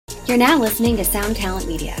You're now listening to Sound Talent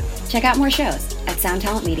Media. Check out more shows at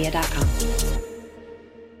soundtalentmedia.com.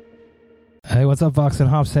 Hey, what's up, Vox and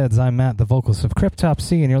Hops heads? I'm Matt, the vocalist of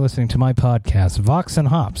Cryptopsy, and you're listening to my podcast, Vox and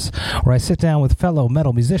Hops, where I sit down with fellow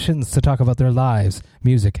metal musicians to talk about their lives,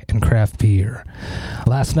 music, and craft beer.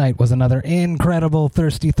 Last night was another incredible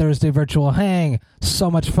Thirsty Thursday virtual hang. So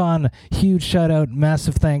much fun. Huge shout out,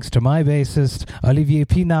 massive thanks to my bassist, Olivier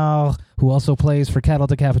Pinard, who also plays for Cattle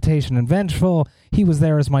Decapitation and Vengeful. He was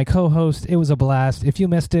there as my co-host. It was a blast. If you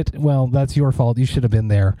missed it, well, that's your fault. You should have been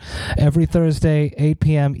there. Every Thursday, 8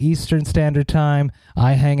 p.m. Eastern Standard Time,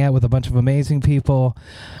 I hang out with a bunch of amazing people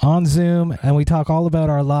on Zoom, and we talk all about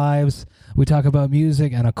our lives. We talk about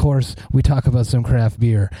music, and of course, we talk about some craft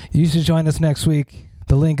beer. You should join us next week.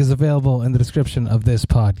 The link is available in the description of this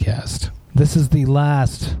podcast. This is the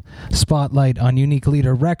last Spotlight on Unique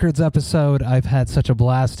Leader Records episode. I've had such a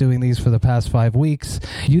blast doing these for the past 5 weeks.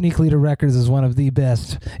 Unique Leader Records is one of the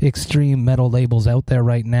best extreme metal labels out there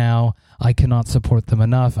right now. I cannot support them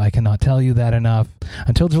enough. I cannot tell you that enough.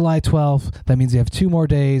 Until July 12th, that means you have 2 more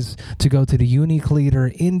days to go to the Unique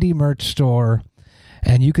Leader indie merch store.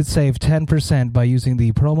 And you could save 10% by using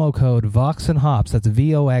the promo code VOXandHops, that's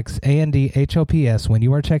VOXANDHOPS, when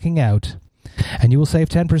you are checking out. And you will save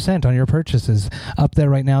 10% on your purchases. Up there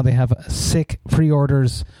right now, they have sick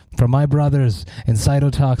pre-orders from my brothers in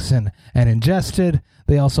Cytotoxin and Ingested.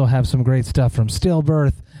 They also have some great stuff from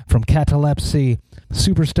Stillbirth, from Catalepsy.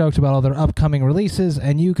 Super stoked about all their upcoming releases,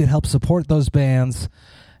 and you could help support those bands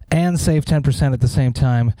and save 10% at the same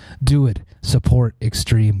time. Do it. Support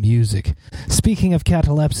extreme music. Speaking of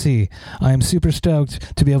Catalepsy, I am super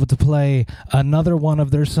stoked to be able to play another one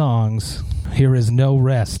of their songs. Here is No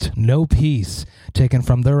Rest, No Peace, taken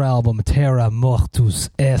from their album Terra Mortus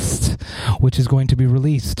Est, which is going to be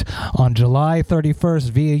released on July 31st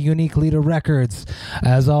via Unique Leader Records.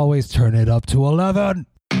 As always, turn it up to 11.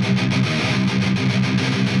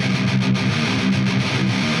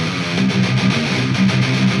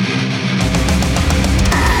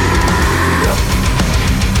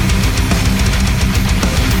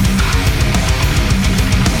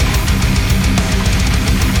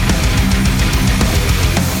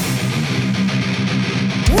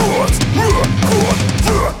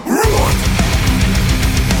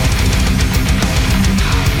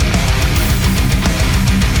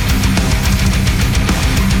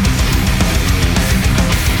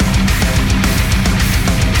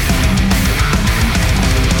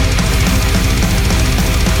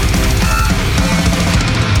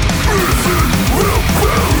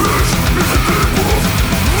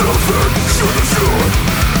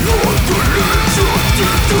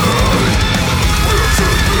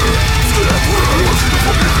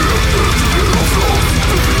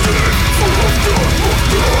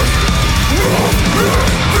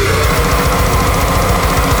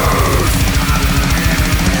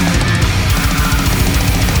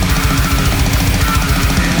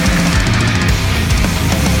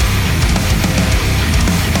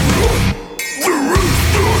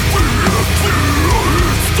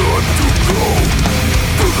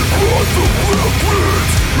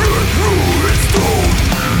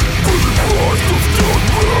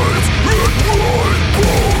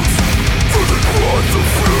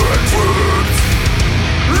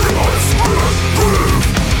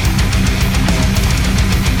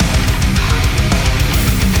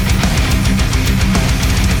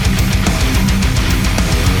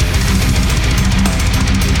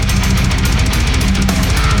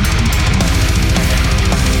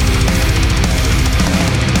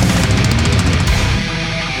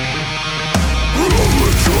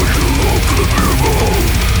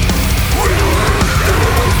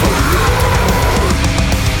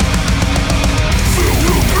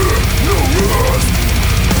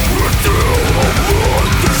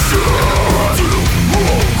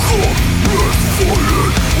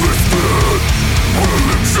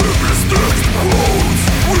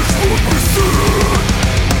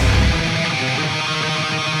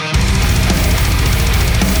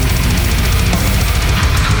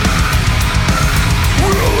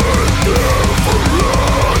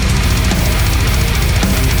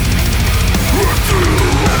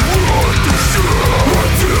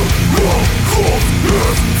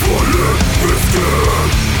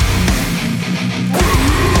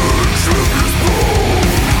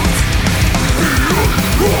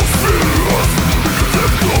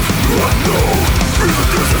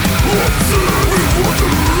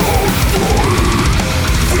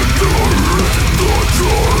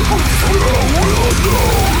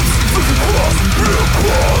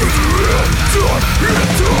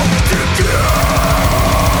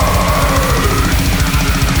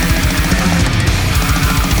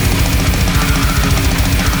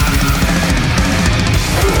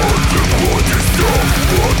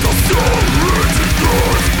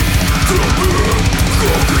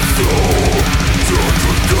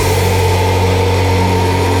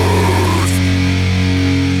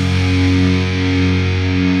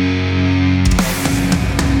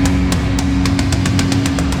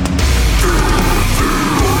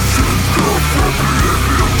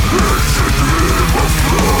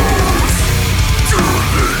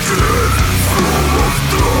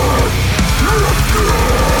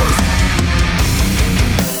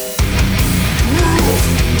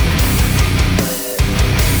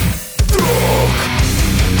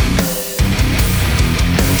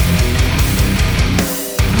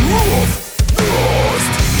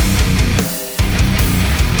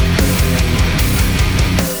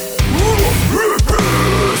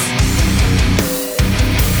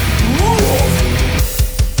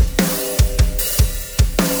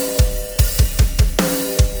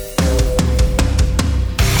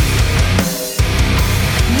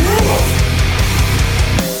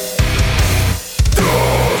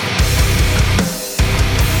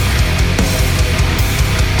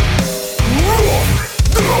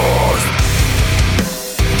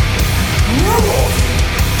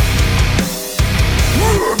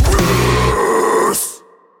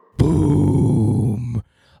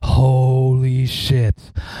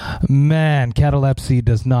 and Catalepsy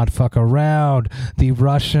does not fuck around. The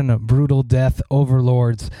Russian brutal death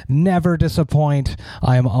overlords never disappoint.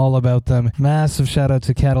 I am all about them. Massive shout out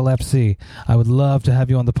to Catalepsy. I would love to have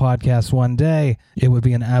you on the podcast one day. It would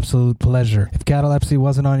be an absolute pleasure. If Catalepsy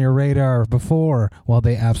wasn't on your radar before, well,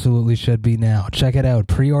 they absolutely should be now. Check it out.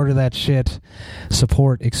 Pre-order that shit.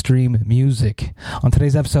 Support extreme music. On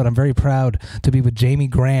today's episode, I'm very proud to be with Jamie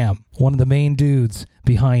Graham, one of the main dudes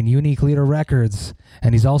behind Unique Leader Records,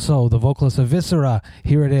 and he's also the vocalist of Viscera.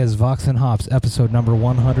 Here it is, Vox and Hops, episode number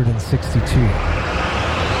 162.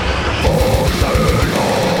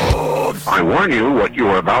 I warn you, what you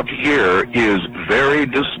are about to hear is very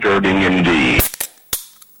disturbing indeed.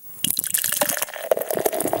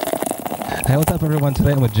 Hey, what's up, everyone?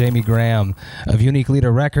 Today I'm with Jamie Graham of Unique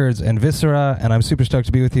Leader Records and Viscera, and I'm super stoked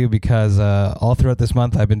to be with you because all throughout this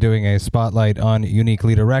month I've been doing a spotlight on Unique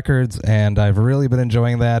Leader Records, and I've really been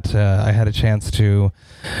enjoying that. I had a chance to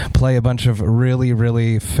play a bunch of really,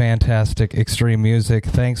 really fantastic extreme music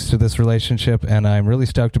thanks to this relationship, and I'm really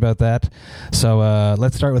stoked about that. So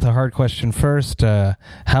let's start with a hard question first.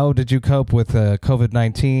 How did you cope with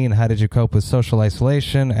COVID-19? How did you cope with social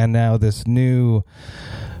isolation? And now this new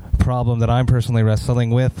problem that I'm personally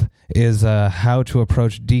wrestling with is how to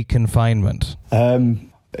approach deconfinement.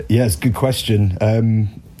 Yeah, it's a good question. I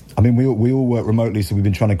mean, we all work remotely, so we've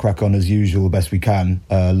been trying to crack on as usual, best we can.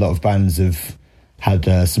 A lot of bands have had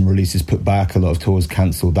some releases put back, a lot of tours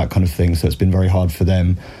cancelled, that kind of thing, so it's been very hard for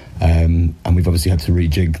them. And we've obviously had to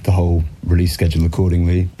rejig the whole release schedule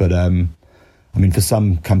accordingly. But I mean, for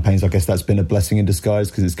some campaigns, I guess that's been a blessing in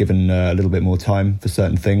disguise because it's given a little bit more time for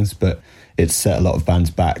certain things, but it's set a lot of bands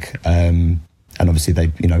back. And obviously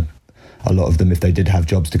they, you know, a lot of them, if they did have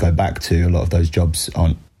jobs to go back to, a lot of those jobs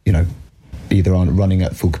aren't, you know, either aren't running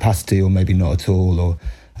at full capacity or maybe not at all, or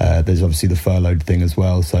there's obviously the furloughed thing as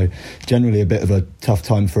well. So generally a bit of a tough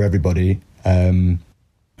time for everybody. And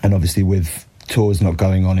obviously with tours not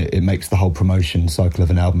going on, it makes the whole promotion cycle of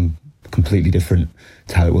an album completely different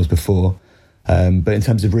to how it was before. But in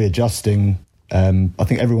terms of readjusting, I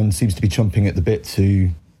think everyone seems to be chomping at the bit to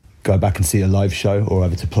go back and see a live show or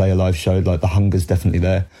either to play a live show. Like, the hunger's definitely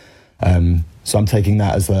there. So I'm taking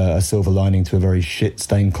that as a silver lining to a very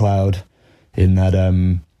shit-stained cloud, in that,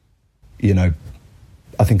 you know,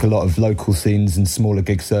 I think a lot of local scenes and smaller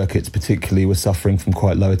gig circuits particularly were suffering from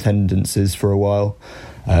quite low attendances for a while.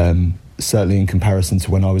 Certainly in comparison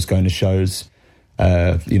to when I was going to shows,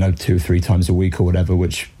 you know, 2 or 3 times a week or whatever,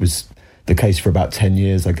 which was the case for about 10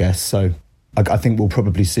 years, I guess. So I think we'll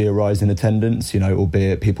probably see a rise in attendance, you know,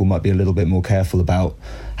 albeit people might be a little bit more careful about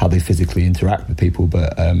how they physically interact with people.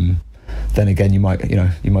 But then again, you might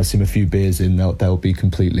see them a few beers in, they'll be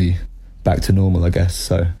completely back to normal, I guess.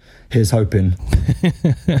 So here's hoping.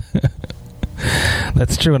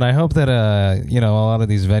 That's true, and I hope that, you know, a lot of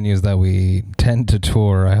these venues that we tend to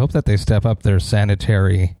tour, I hope that they step up their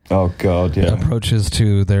sanitary approaches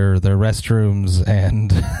to their restrooms,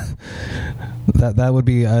 and that would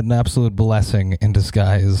be an absolute blessing in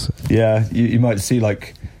disguise. Yeah, you might see,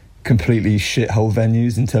 like, completely shithole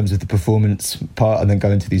venues in terms of the performance part, and then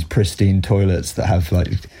go into these pristine toilets that have,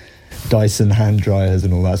 like, Dyson hand dryers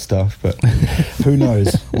and all that stuff, but who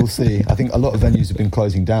knows? We'll see. I think a lot of venues have been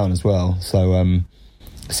closing down as well, so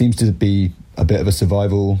it seems to be a bit of a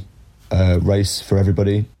survival race for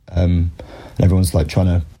everybody. And everyone's like trying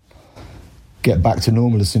to get back to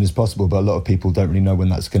normal as soon as possible, but a lot of people don't really know when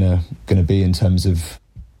that's gonna be in terms of,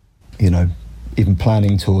 you know, even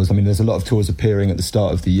planning tours. I mean, there's a lot of tours appearing at the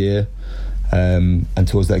start of the year, and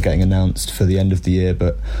tours that are getting announced for the end of the year,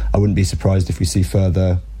 but I wouldn't be surprised if we see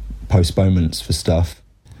further postponements for stuff.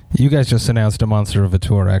 You guys just announced a monster of a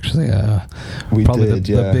tour, actually. We probably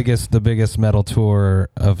did, the biggest metal tour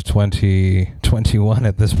of 2021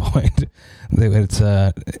 at this point. It's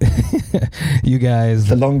you guys,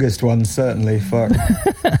 the longest one, certainly. Fuck.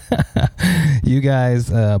 You guys,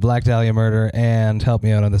 Black Dahlia Murder, and help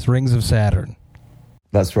me out on this, Rings of Saturn.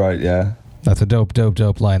 That's right. Yeah, that's a dope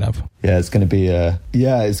lineup. Yeah, it's going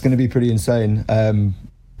to be pretty insane.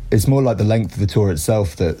 It's more like the length of the tour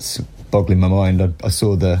itself that's boggling my mind. I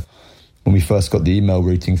saw when we first got the email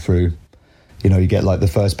routing through, you know, you get like the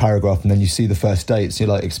first paragraph and then you see the first dates. You're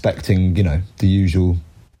like expecting, you know, the usual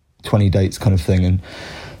 20 dates kind of thing. And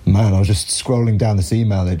man, I was just scrolling down this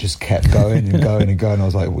email and it just kept going and going and going. I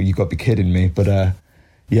was like, well, you got to be kidding me. But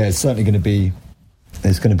yeah, it's certainly going to be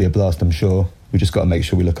a blast, I'm sure. We just got to make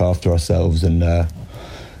sure we look after ourselves. And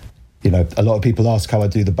you know, a lot of people ask how I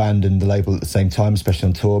do the band and the label at the same time, especially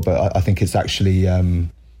on tour, but I think it's actually,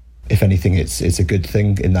 if anything, it's a good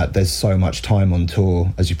thing in that there's so much time on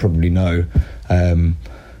tour, as you probably know.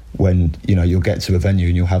 when, you know, you'll get to a venue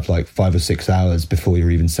and you'll have like 5 or 6 hours before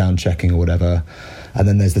you're even sound checking or whatever. And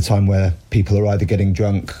then there's the time where people are either getting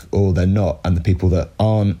drunk or they're not, and the people that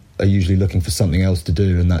aren't are usually looking for something else to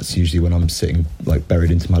do, and that's usually when I'm sitting like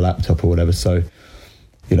buried into my laptop or whatever. So,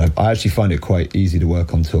 you know, I actually find it quite easy to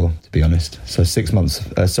work on tour, to be honest. So 6 months,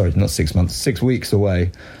 6 weeks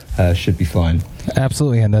away should be fine.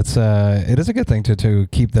 Absolutely, and that's it is a good thing to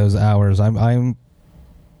keep those hours. I'm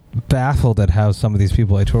baffled at how some of these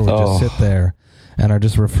people I tour with just sit there and are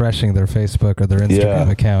just refreshing their Facebook or their Instagram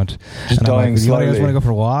account. Just and dying slowly. You guys want to go for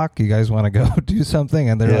a walk? You guys want to go do something?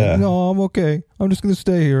 And they're like, no, I'm okay. I'm just going to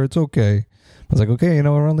stay here. It's okay. I was like, okay, you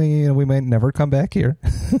know, we might never come back here.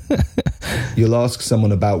 You'll ask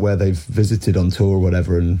someone about where they've visited on tour or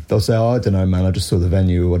whatever, and they'll say, oh, I don't know, man, I just saw the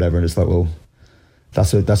venue or whatever. And it's like, well,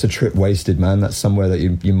 that's a trip wasted, man. That's somewhere that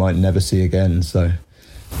you might never see again. So,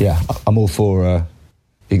 yeah, I'm all for...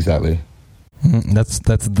 Exactly. That's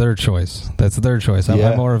their choice. That's their choice.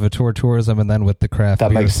 I'm more of a tourism, and then with the craft beer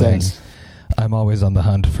makes thing, sense. I'm always on the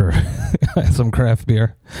hunt for some craft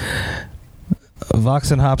beer.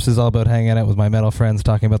 Vox and Hops is all about hanging out with my metal friends,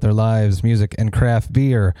 talking about their lives, music, and craft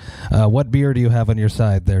beer. What beer do you have on your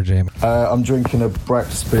side there, Jamie? I'm drinking a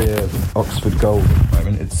Braxbeer Oxford Gold at the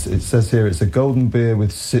moment. It says here it's a golden beer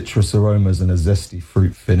with citrus aromas and a zesty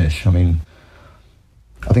fruit finish. I mean,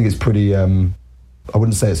 I think it's pretty... I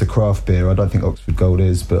wouldn't say it's a craft beer. I don't think Oxford Gold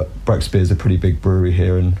is, but Braxbeer is a pretty big brewery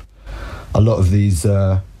here, and a lot of these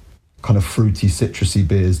kind of fruity, citrusy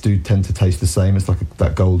beers do tend to taste the same. It's like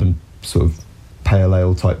that golden sort of pale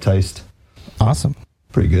ale type taste. Awesome.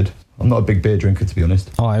 Pretty good. I'm not a big beer drinker, to be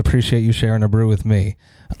honest. Oh, I appreciate you sharing a brew with me.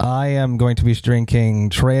 I am going to be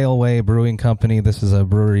drinking Trailway Brewing Company. This is a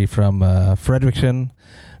brewery from Fredericton,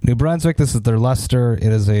 New Brunswick. This is their Luster. It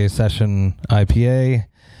is a session IPA.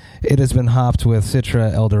 It has been hopped with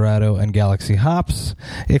Citra, Eldorado, and Galaxy hops.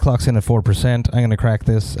 It clocks in at 4%. I'm going to crack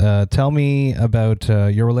this. Tell me about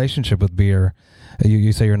your relationship with beer.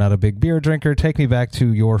 You say you're not a big beer drinker. Take me back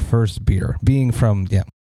to your first beer, being from,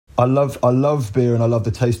 I love beer and I love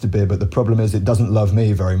the taste of beer, but the problem is it doesn't love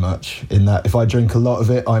me very much, in that if I drink a lot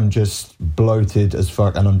of it, I'm just bloated as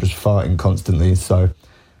fuck and I'm just farting constantly. So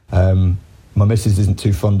my missus isn't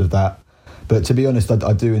too fond of that. But to be honest,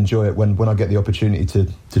 I do enjoy it when I get the opportunity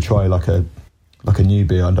to try like a new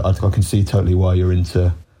beer. I can see totally why you're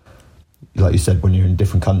into, like you said, when you're in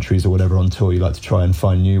different countries or whatever on tour, you like to try and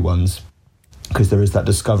find new ones because there is that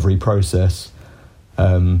discovery process.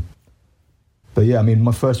 But yeah, I mean,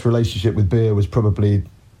 my first relationship with beer was probably,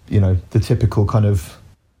 you know, the typical kind of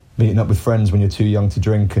meeting up with friends when you're too young to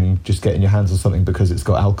drink and just getting your hands on something because it's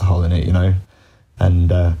got alcohol in it, you know. And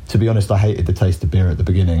to be honest, I hated the taste of beer at the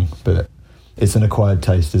beginning, but it's an acquired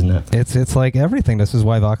taste, isn't it? It's like everything. This is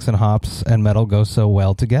why Vox and Hops and metal go so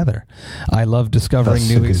well together. I love discovering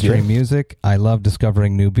new extreme music. I love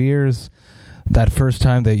discovering new beers. That first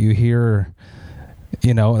time that you hear,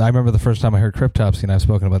 you know, I remember the first time I heard Cryptopsy, and I've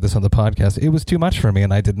spoken about this on the podcast. It was too much for me,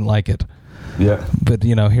 and I didn't like it. Yeah. But,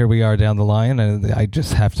 you know, here we are down the line, and I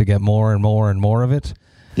just have to get more and more and more of it.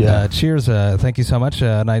 Yeah. Cheers. Thank you so much.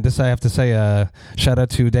 And I have to say shout out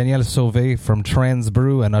to Danielle Sauvé from Trans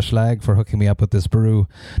Brew and Ushlag for hooking me up with this brew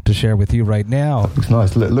to share with you right now. It looks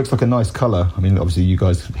nice. It looks like a nice colour. I mean, obviously you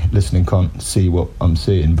guys listening can't see what I'm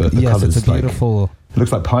seeing, but the colour's it's a beautiful... it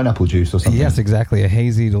looks like pineapple juice or something. Yes, exactly. A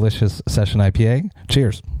hazy, delicious session IPA.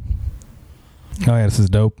 Cheers. Oh yeah, this is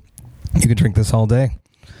dope. You can drink this all day.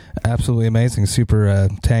 Absolutely amazing. Super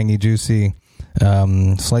tangy, juicy.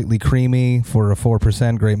 Slightly creamy for a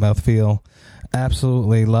 4%, great mouthfeel.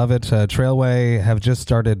 Absolutely love it. Trailway have just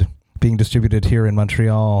started being distributed here in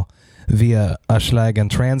Montreal via Ushlag and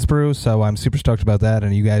Transbrew, so I'm super stoked about that,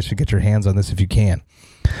 and you guys should get your hands on this if you can.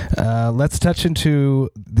 Let's touch into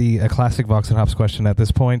the classic Vox and Hops question at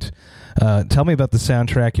this point. Tell me about the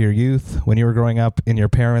soundtrack of your youth, when you were growing up in your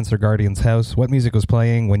parents' or guardian's house. What music was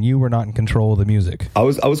playing when you were not in control of the music? I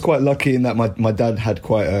was quite lucky in that my dad had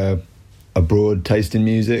quite a broad taste in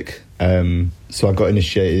music, so I got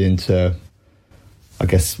initiated into, I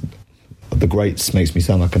guess, the greats makes me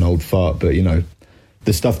sound like an old fart, but you know,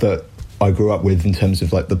 the stuff that I grew up with in terms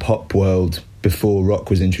of like the pop world before rock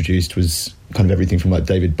was introduced was kind of everything from like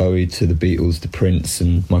David Bowie to the Beatles to Prince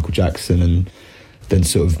and Michael Jackson, and then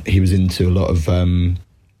sort of he was into a lot of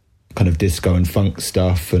kind of disco and funk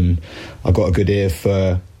stuff, and I got a good ear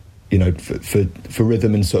for, you know, for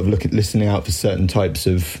rhythm and sort of listening out for certain types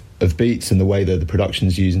of beats and the way that the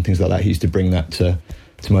production's used and things like that. He used to bring that to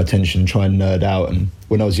my attention and try and nerd out. And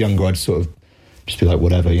when I was younger, I'd sort of just be like,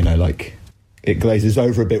 whatever, you know, like it glazes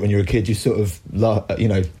over a bit when you're a kid. You sort of, you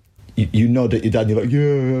know, you nod at your dad and you're like, yeah,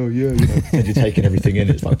 you know, and you're taking everything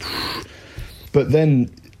in. It's like, but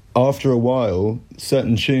then after a while,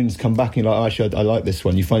 certain tunes come back and you're like, actually, I like this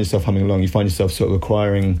one. You find yourself humming along. You find yourself sort of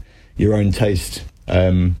acquiring your own taste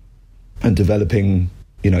and developing,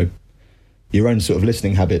 your own sort of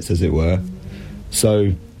listening habits, as it were.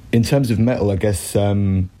 So in terms of metal, I guess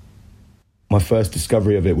my first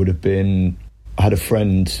discovery of it would have been, I had a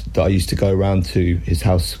friend that I used to go around to his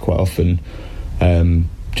house quite often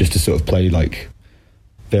just to sort of play like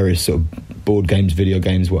various sort of board games, video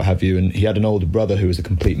games, what have you. And he had an older brother who was a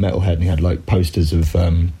complete metalhead, and he had like posters of,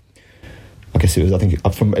 I guess it was,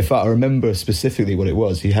 if I remember specifically what it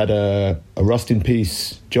was, he had a Rust in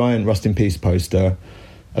Peace, giant Rust in Peace poster,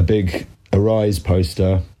 a big Arise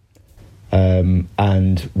poster,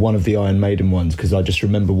 and one of the Iron Maiden ones, because I just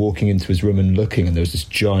remember walking into his room and looking, and there was this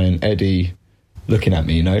giant Eddie looking at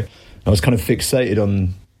me, I was kind of fixated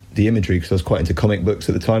on the imagery because I was quite into comic books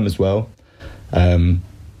at the time as well.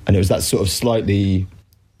 And it was that sort of slightly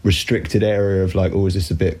restricted area of like, oh, is this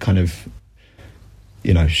a bit kind of,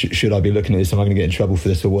 should I be looking at this? Am I going to get in trouble for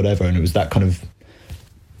this or whatever? And it was that kind of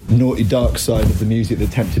naughty, dark side of the music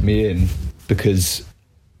that tempted me in, because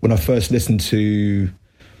when I first listened to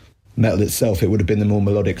metal itself, it would have been the more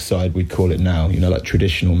melodic side, we'd call it now, like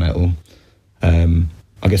traditional metal.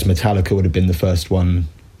 I guess Metallica would have been the first one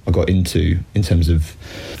I got into in terms of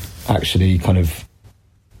actually kind of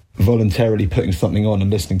voluntarily putting something on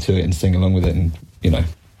and listening to it and singing along with it and,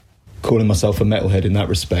 calling myself a metalhead in that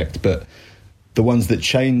respect. But the ones that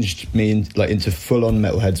changed me into full-on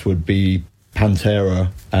metalheads would be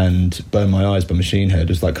Pantera and Burn My Eyes by Machine Head. It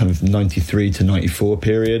was like kind of 93 to 94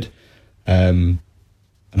 period. And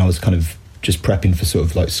I was kind of just prepping for sort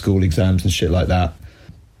of like school exams and shit like that.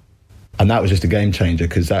 And that was just a game changer,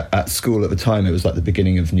 because at school at the time, it was like the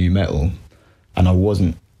beginning of new metal. And I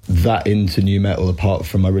wasn't that into new metal, apart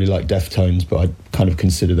from I really like Deftones, but I kind of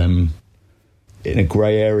consider them in a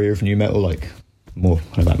grey area of new metal, like more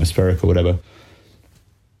kind of atmospheric or whatever.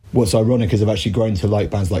 What's ironic is I've actually grown to like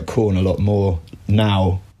bands like Korn a lot more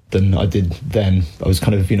now than I did then. I was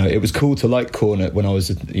kind of, it was cool to like Korn when I was,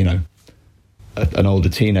 an older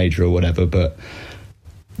teenager or whatever, but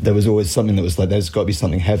there was always something that was like, there's got to be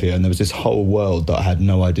something heavier. And there was this whole world that I had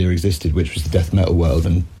no idea existed, which was the death metal world.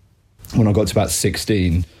 And when I got to about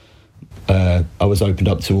 16, I was opened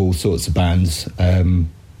up to all sorts of bands,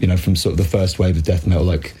 from sort of the first wave of death metal,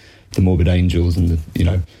 like the Morbid Angels and the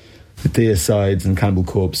Deicides and Cannibal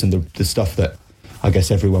Corpse and the stuff that I guess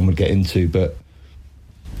everyone would get into. But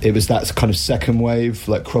it was that kind of second wave,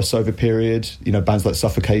 like crossover period, bands like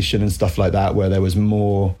Suffocation and stuff like that, where there was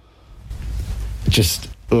more it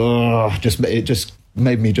just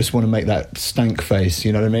made me just want to make that stank face,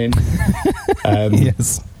 you know what I mean?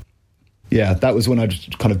 Yes. Yeah, that was when I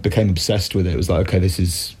just kind of became obsessed with it. It was like, okay, this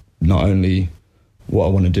is not only what I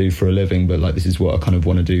want to do for a living, but like this is what I kind of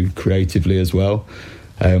want to do creatively as well.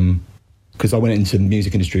 Because I went into the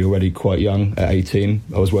music industry already quite young, at 18.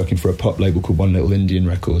 I was working for a pop label called One Little Indian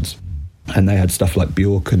Records, and they had stuff like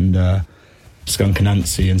Bjork and Skunk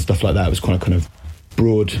Anansie and stuff like that. It was quite a kind of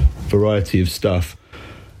broad variety of stuff.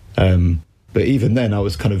 But even then, I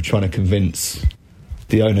was kind of trying to convince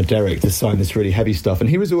the owner, Derek, to sign this really heavy stuff. And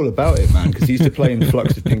he was all about it, man, because he used to play in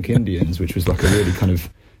Flux of Pink Indians, which was like a really kind of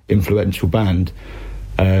influential band.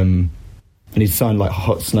 And he'd signed like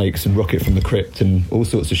Hot Snakes and Rocket from the Crypt and all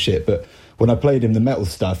sorts of shit. But when I played him the metal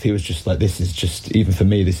stuff, he was just like, this is just, even for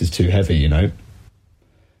me, this is too heavy,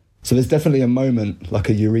 So there's definitely a moment, like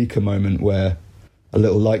a eureka moment, where a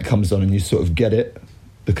little light comes on and you sort of get it,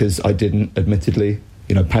 because I didn't, admittedly.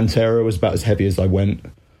 Pantera was about as heavy as I went.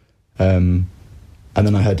 And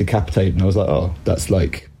then I heard Decapitate and I was like, oh, that's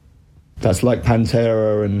like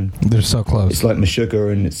Pantera, and they're so close. It's like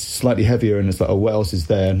Meshuggah and it's slightly heavier, and it's like, oh, what else is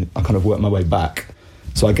there? And I kind of worked my way back.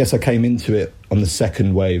 So I guess I came into it on the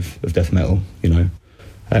second wave of death metal, the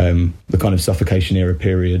kind of Suffocation era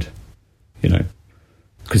period,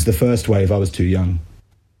 because the first wave I was too young.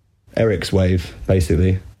 Eric's wave,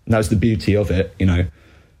 basically. And that was the beauty of it,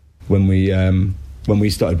 when we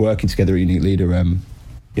started working together at Unique Leader,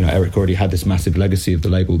 Eric already had this massive legacy of the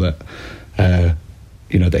label that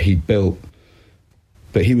that he'd built,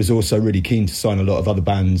 but he was also really keen to sign a lot of other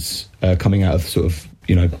bands coming out of sort of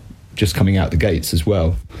just coming out the gates as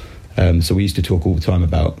well. So we used to talk all the time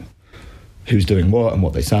about who's doing what and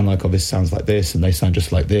what they sound like. Oh, this sounds like this and they sound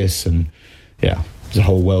just like this, and yeah, there's a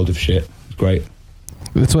whole world of shit. It's great.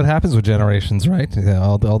 That's what happens with generations, right?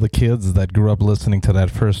 All the kids that grew up listening to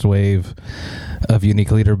that first wave of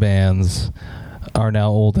Unique Leader bands are now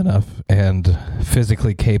old enough and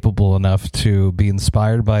physically capable enough to be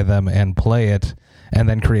inspired by them and play it and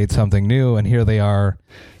then create something new, and here they are.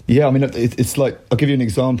 Yeah, I mean, it's like, I'll give you an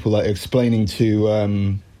example, like explaining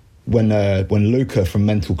to when Luca from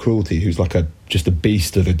Mental Cruelty, who's like just a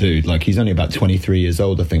beast of a dude, like he's only about 23 years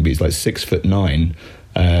old, I think, but he's like 6'9",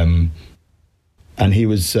 and he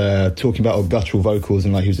was talking about guttural vocals,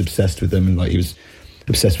 and like he was obsessed with them, and like he was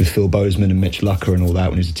obsessed with Phil Bozeman and Mitch Lucker and all that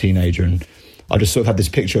when he was a teenager. And I just sort of had this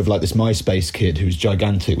picture of like this MySpace kid who's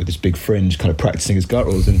gigantic with this big fringe, kind of practicing his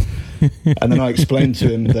gutturals, and then I explained to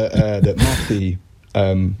him that Matty,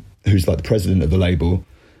 who's like the president of the label,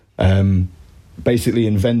 basically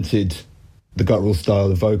invented the guttural style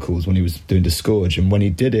of vocals when he was doing Disgorge. And when he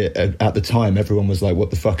did it at the time, everyone was like, what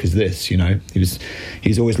the fuck is this, you know?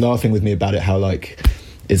 He's always laughing with me about it, how like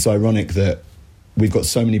it's ironic that we've got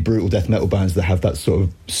so many brutal death metal bands that have that sort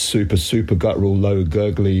of super guttural, low,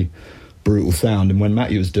 gurgly, brutal sound, and when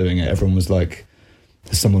Matty was doing it, everyone was like,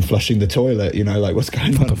 there's someone flushing the toilet, you know, like what's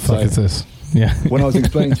going on? What the fuck is this? Yeah. When I was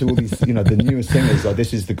explaining to all these, you know, the newer singers, like,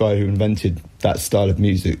 this is the guy who invented that style of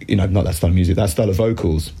music, you know, not that style of music, that style of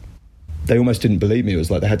vocals, they almost didn't believe me. It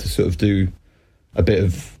was like they had to sort of do a bit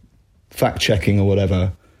of fact checking or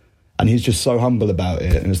whatever, and he's just so humble about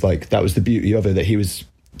it. And it's like, that was the beauty of it, that he was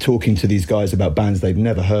talking to these guys about bands they'd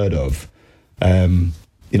never heard of,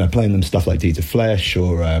 you know, playing them stuff like Deeds of Flesh,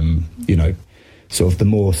 or you know, sort of the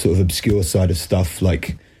more sort of obscure side of stuff,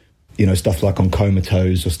 like, you know, stuff like on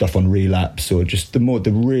Comatose or stuff on Relapse, or just the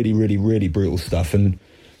really brutal stuff. And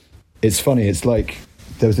it's funny, it's like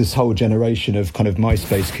there was this whole generation of kind of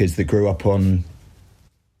MySpace kids that grew up on,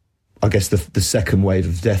 I guess, the second wave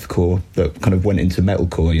of deathcore that kind of went into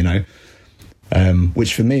metalcore, you know,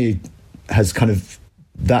 which for me has kind of,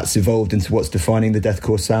 that's evolved into what's defining the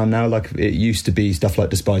deathcore sound now. Like, it used to be stuff like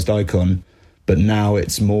Despised Icon, but now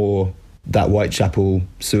it's more that Whitechapel,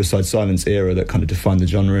 Suicide Silence era that kind of defined the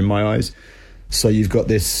genre in my eyes. So you've got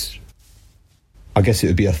this, I guess it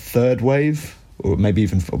would be a third wave, or maybe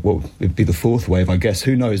even, well, it'd be the fourth wave, I guess.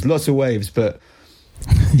 Who knows? Lots of waves, but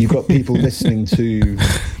you've got people listening to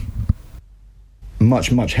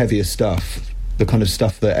much heavier stuff, the kind of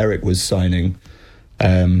stuff that Eric was signing,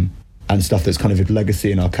 and stuff that's kind of a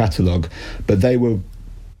legacy in our catalogue. But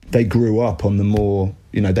they grew up on the more,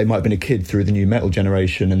 you know, they might have been a kid through the new metal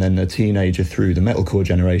generation, and then a teenager through the metalcore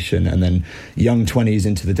generation, and then young 20s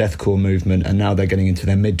into the deathcore movement, and now they're getting into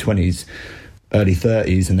their mid-20s, early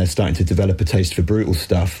 30s, and they're starting to develop a taste for brutal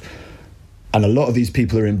stuff. And a lot of these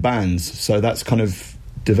people are in bands, so that's kind of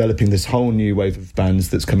developing this whole new wave of bands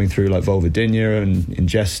that's coming through, like Vulvodynia and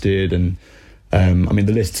Ingested, and I mean,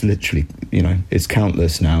 the list's literally, you know, it's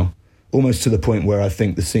countless now, almost to the point where I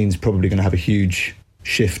think the scene's probably going to have a huge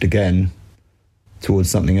shift again towards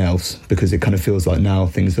something else, because it kind of feels like now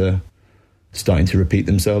things are starting to repeat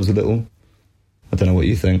themselves a little. I don't know what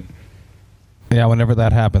you think. Yeah, whenever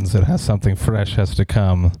that happens, it has something fresh has to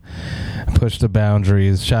come, push the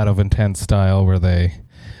boundaries, Shadow of Intent style, where they're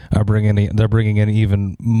bringing in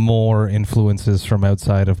even more influences from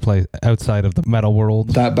outside of the metal world.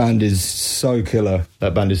 That band is so killer.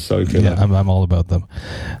 Yeah, I'm all about them.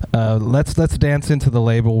 Let's dance into the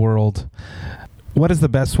label world. What is the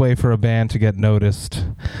best way for a band to get noticed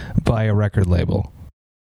by a record label?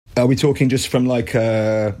 Are we talking just from like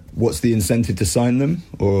what's the incentive to sign them,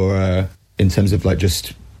 or in terms of like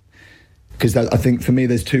just, because I think for me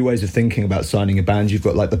there's two ways of thinking about signing a band. You've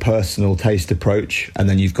got like the personal taste approach, and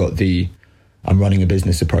then you've got the I'm running a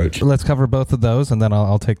business approach. Let's cover both of those, and then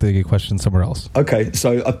I'll take the question somewhere else. Okay,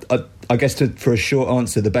 so I guess for a short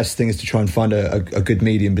answer, the best thing is to try and find a good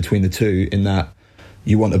medium between the two, in that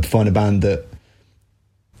you want to find a band that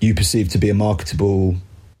you perceive to be a marketable,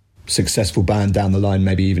 successful band down the line,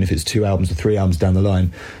 maybe even if it's 2 albums or 3 albums down the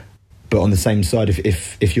line. But on the same side,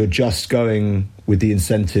 if you're just going with the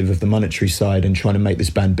incentive of the monetary side and trying to make this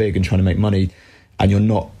band big and trying to make money, and you're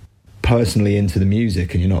not personally into the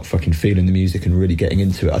music and you're not fucking feeling the music and really getting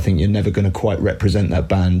into it, I think you're never going to quite represent that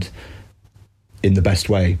band in the best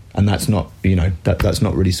way. And that's not, you know, that's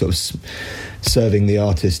not really sort of serving the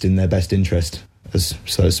artist in their best interest,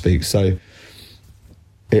 so to speak. So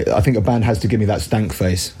I think a band has to give me that stank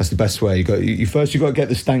face. That's the best way. You first got to get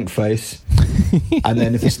the stank face, and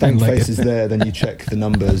then if the stank face is there, then you check the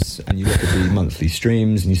numbers and you look at the monthly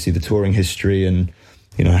streams and you see the touring history, and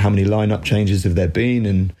you know how many lineup changes have there been,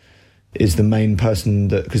 and is the main person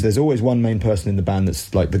that, because there's always one main person in the band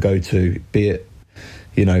that's like the go-to, be it,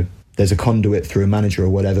 you know, there's a conduit through a manager or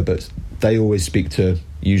whatever, but they always speak to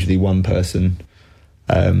usually one person.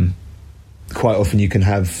 Quite often you can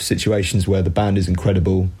have situations where the band is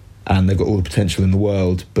incredible and they've got all the potential in the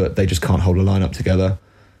world, but they just can't hold a lineup together,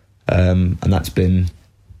 and that's been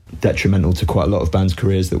detrimental to quite a lot of bands'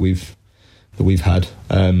 careers that we've had.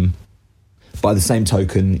 By the same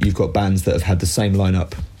token, you've got bands that have had the same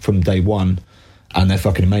lineup from day one, and they're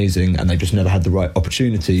fucking amazing, and they just never had the right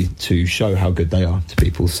opportunity to show how good they are to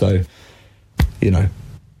people. So, you know,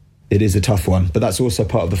 it is a tough one, but that's also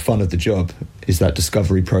part of the fun of the job, is that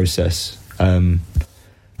discovery process.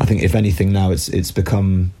 I think if anything now, it's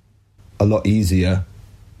become a lot easier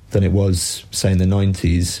than it was, say, in the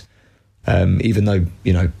 90s. Even though,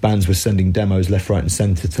 you know, bands were sending demos left, right and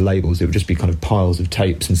centre to labels, it would just be kind of piles of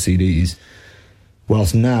tapes and CDs.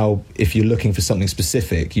 Whilst now, if you're looking for something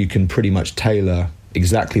specific, you can pretty much tailor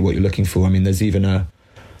exactly what you're looking for. I mean, there's even a,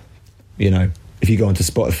 you know, if you go onto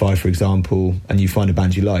Spotify, for example, and you find a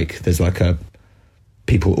band you like, there's like a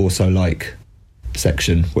people also like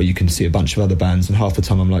section where you can see a bunch of other bands, and half the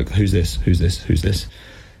time I'm like, who's this?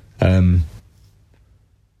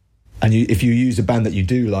 And if you use a band that you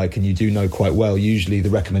do like and you do know quite well, usually the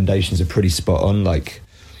recommendations are pretty spot on. Like,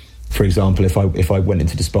 for example, if I went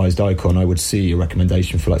into Despised Icon, I would see a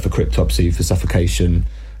recommendation for Cryptopsy, for Suffocation,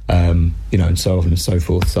 you know, and so on and so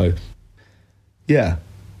forth. So, yeah,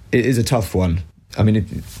 it is a tough one. I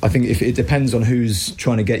mean, I think if it depends on who's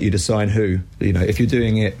trying to get you to sign who. You know, if you're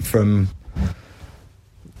doing it from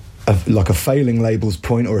a failing label's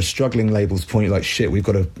point or a struggling label's point, like, shit, we've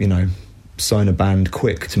got to, you know, sign a band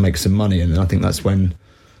quick to make some money, and I think that's when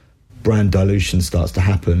brand dilution starts to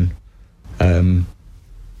happen.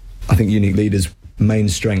 I think Unique Leader's main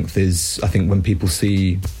strength is, I think, when people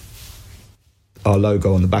see our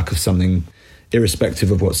logo on the back of something,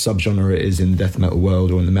 irrespective of what subgenre it is in the death metal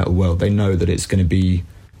world or in the metal world, they know that it's going to be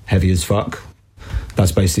heavy as fuck.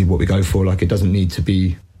 That's basically what we go for. Like, it doesn't need to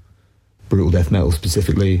be brutal death metal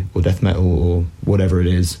specifically, or death metal, or whatever it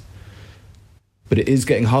is. But it is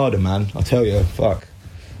getting harder, man. I tell you, fuck.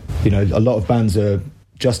 You know, a lot of bands are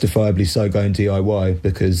justifiably so going DIY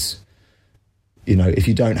because, you know, if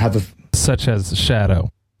you don't have a... Such as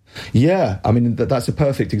Shadow. Yeah, I mean, that's a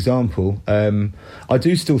perfect example. I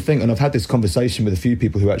do still think, and I've had this conversation with a few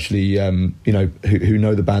people who actually, you know, who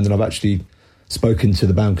know the band, and I've actually spoken to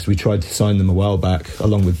the band because we tried to sign them a while back,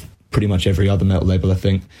 along with pretty much every other metal label, I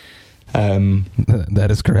think. That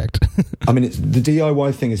is correct. I mean, the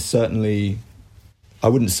DIY thing is certainly... I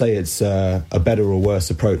wouldn't say it's a better or worse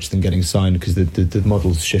approach than getting signed, because the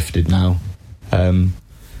model's shifted now.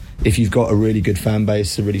 If you've got a really good fan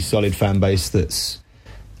base, a really solid fan base that's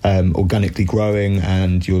organically growing,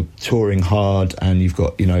 and you're touring hard, and you've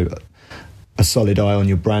got, you know, a solid eye on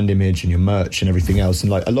your brand image and your merch and everything else, and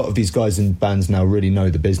like a lot of these guys in bands now really know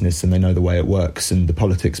the business and they know the way it works and the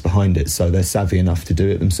politics behind it, so they're savvy enough to do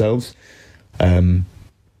it themselves.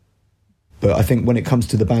 But I think when it comes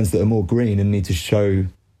to the bands that are more green and need to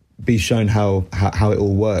be shown how it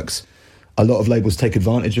all works, a lot of labels take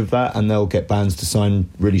advantage of that, and they'll get bands to sign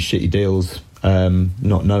really shitty deals,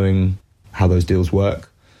 not knowing how those deals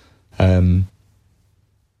work. And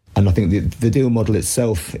I think the deal model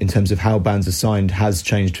itself, in terms of how bands are signed, has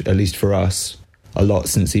changed, at least for us, a lot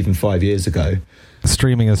since even 5 years ago.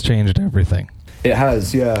 Streaming has changed everything. It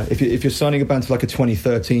has, yeah. If you're signing a band to like a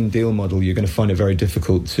 2013 deal model, you're going to find it very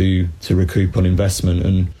difficult to recoup on investment.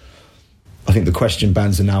 And I think the question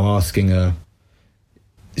bands are now asking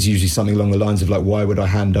is usually something along the lines of like, why would I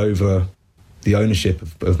hand over the ownership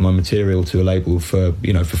of my material to a label for,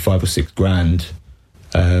 you know, for $5 or $6 grand,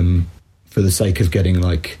 for the sake of getting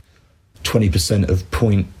like 20% of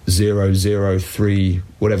 0.003,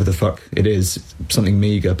 whatever the fuck it is, something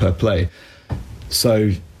meager per play. So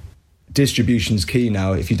distribution's key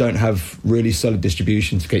now. If you don't have really solid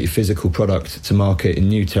distribution to get your physical product to market in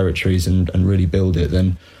new territories and really build it,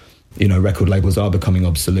 then, you know, record labels are becoming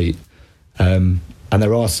obsolete. And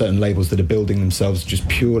there are certain labels that are building themselves just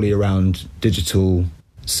purely around digital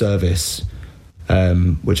service,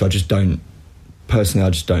 which I just don't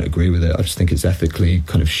agree with it. I just think it's ethically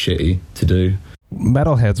kind of shitty to do.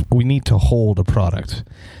 Metalheads, we need to hold a product.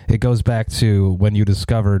 It goes back to when you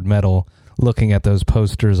discovered metal, looking at those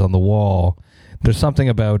posters on the wall. There's something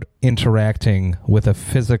about interacting with a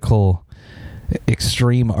physical,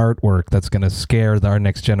 extreme artwork that's going to scare our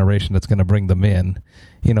next generation, that's going to bring them in.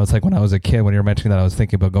 You know, it's like when I was a kid, when you were mentioning that, I was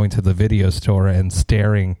thinking about going to the video store and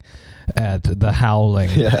staring at the Howling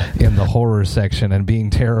in the horror section and being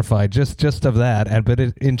terrified just of that.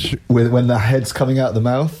 When the head's coming out of the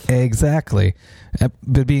mouth? Exactly.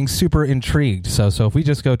 But being super intrigued. So if we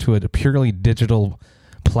just go to a purely digital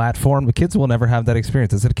platform, the kids will never have that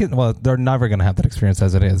experience. As a kid, well, they're never going to have that experience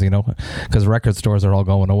as it is, you know, because record stores are all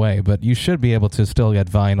going away. But you should be able to still get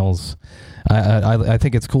vinyls. I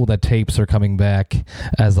think it's cool that tapes are coming back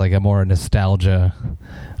as like a more nostalgia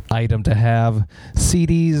item to have.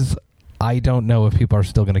 CDs, I don't know if people are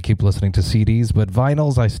still going to keep listening to CDs, but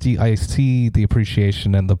vinyls, I see the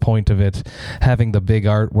appreciation and the point of it, having the big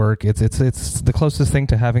artwork. It's the closest thing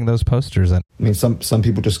to having those posters. And I mean, some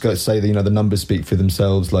people just go say that, you know, the numbers speak for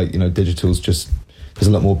themselves. Like, you know, digital's just, there's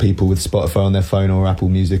a lot more people with Spotify on their phone or Apple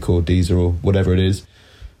Music or Deezer or whatever it is.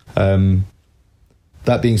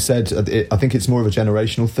 That being said, I think it's more of a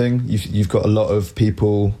generational thing. You've got a lot of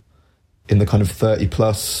people in the kind of 30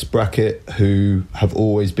 plus bracket who have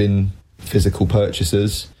always been physical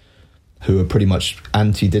purchasers, who are pretty much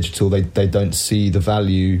anti-digital. They don't see the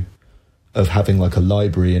value of having like a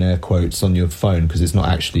library in air quotes on your phone because it's not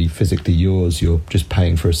actually physically yours. You're just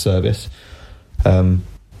paying for a service.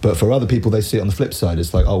 But for other people, they see it on the flip side.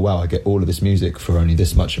 It's like, oh wow, I get all of this music for only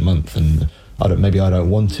this much a month, and maybe I don't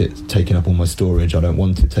want it taking up all my storage. I don't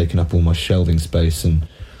want it taking up all my shelving space, and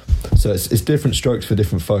so it's different strokes for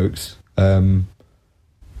different folks. But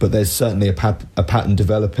there's certainly a pattern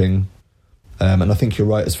developing, and I think you're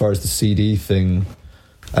right as far as the CD thing.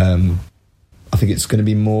 I think it's going to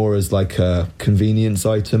be more as like a convenience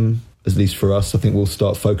item, at least for us. I think we'll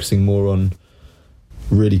start focusing more on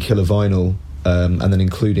really killer vinyl, and then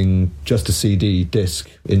including just a CD disc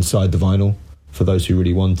inside the vinyl for those who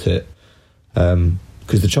really want it.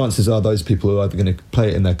 Because the chances are those people are either going to play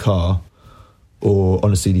it in their car or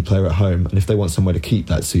on a CD player at home, and if they want somewhere to keep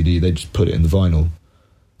that CD, they just put it in the vinyl.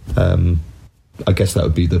 I guess that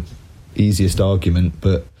would be the easiest argument,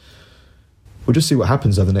 but we'll just see what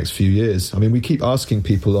happens over the next few years. I mean, we keep asking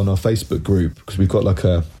people on our Facebook group, because we've got like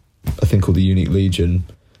a thing called the Unique Legion,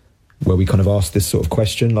 where we kind of ask this sort of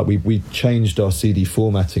question. Like we changed our CD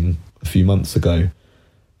formatting a few months ago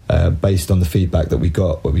based on the feedback that we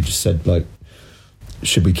got, where we just said, like,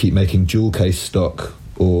 should we keep making jewel case stock,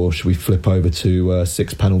 or should we flip over to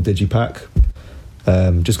 6-panel digipack?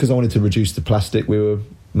 Just because I wanted to reduce the plastic we were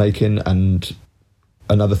making. And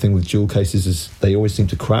another thing with jewel cases is they always seem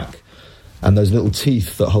to crack, and those little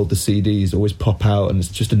teeth that hold the CDs always pop out, and it's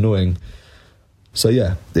just annoying. So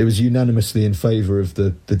yeah, it was unanimously in favour of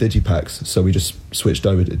the digipacks, so we just switched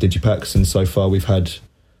over to digipacks, and so far we've had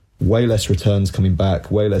way less returns coming back,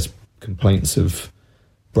 way less complaints of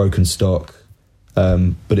broken stock,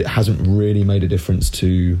 but it hasn't really made a difference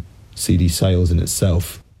to CD sales in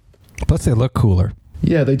itself. Plus they look cooler.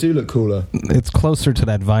 Yeah, they do look cooler. It's closer to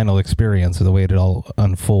that vinyl experience, the way it all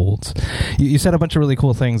unfolds. You said a bunch of really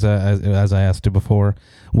cool things, as I asked you before,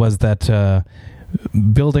 was that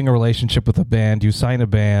building a relationship with a band, you sign a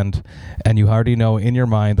band, and you already know in your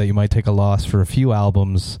mind that you might take a loss for a few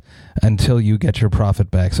albums until you get your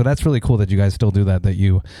profit back. So that's really cool that you guys still do that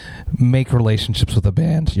you make relationships with a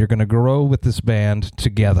band. You're going to grow with this band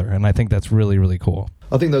together, and I think that's really, really cool.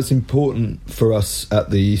 I think that's important for us at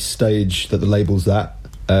the stage that the label's at.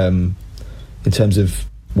 In terms of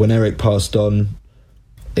when Eric passed on,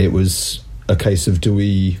 it was a case of do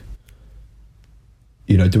we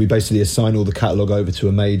basically assign all the catalogue over to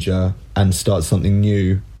a major and start something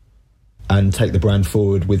new and take the brand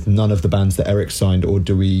forward with none of the bands that Eric signed, or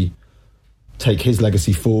do we take his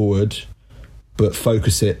legacy forward but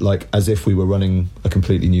focus it like as if we were running a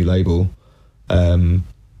completely new label?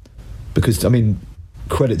 Because, I mean,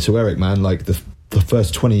 credit to Eric, man, like the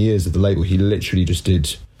first 20 years of the label, he literally just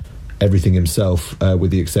did everything himself,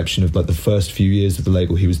 with the exception of like the first few years of the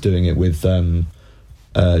label. He was doing it with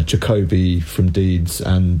Jacoby from Deeds,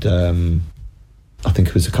 and I think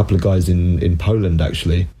it was a couple of guys in Poland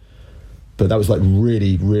actually, but that was like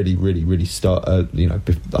really, really, really, really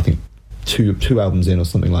I think two albums in or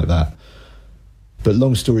something like that. But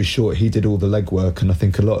long story short, he did all the legwork, and I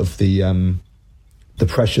think a lot of the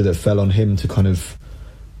pressure that fell on him to kind of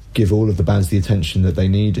give all of the bands the attention that they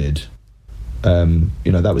needed,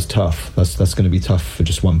 that was tough. That's going to be tough for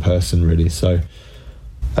just one person, really. So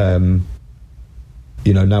now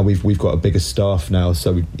we've got a bigger staff now,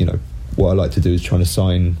 so what I like to do is trying to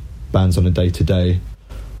sign bands on a day-to-day.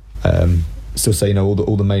 Still say, all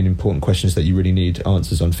the main important questions that you really need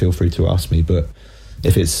answers on, feel free to ask me. But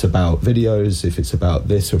if it's about videos, if it's about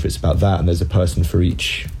this, or if it's about that, and there's a person for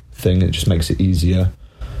each thing, it just makes it easier.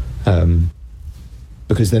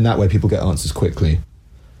 Because then that way people get answers quickly.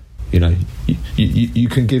 You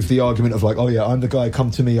can give the argument of like, oh yeah, I'm the guy,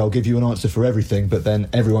 come to me, I'll give you an answer for everything, but then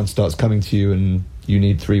everyone starts coming to you and you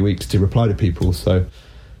need 3 weeks to reply to people. So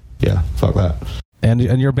yeah, fuck that. And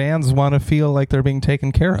your bands want to feel like they're being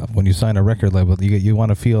taken care of when you sign a record label. You want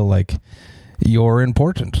to feel like you're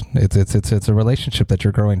important. It's a relationship that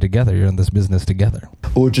you're growing together. You're in this business together.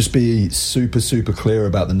 Or just be super, super clear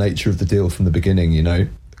about the nature of the deal from the beginning,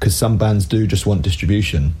 because some bands do just want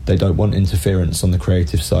distribution. They don't want interference on the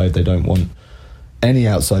creative side. They don't want any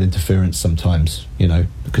outside interference sometimes,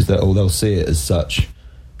 because they'll see it as such.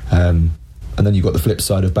 And then you've got the flip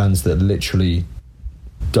side of bands that literally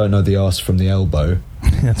don't know the arse from the elbow.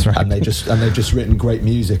 That's right. And they've just written great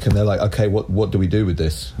music, and they're like, okay, what do we do with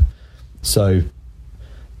this? So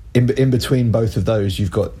in between both of those,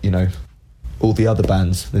 you've got, you know, all the other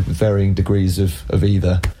bands, the varying degrees of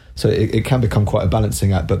either. So it can become quite a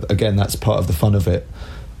balancing act, but again, that's part of the fun of it.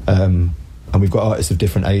 And we've got artists of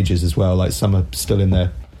different ages as well. Like some are still in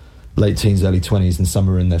their late teens, early 20s, and some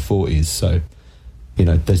are in their 40s. So, you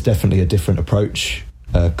know, there's definitely a different approach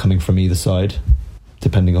coming from either side,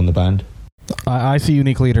 depending on the band. I see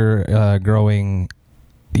Unique Leader growing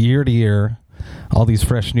year to year. All these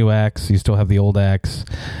fresh new acts. You still have the old acts.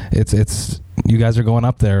 It's you guys are going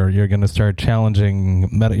up there. You're going to start challenging.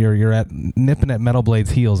 You're at nipping at Metal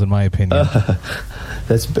Blade's heels, in my opinion.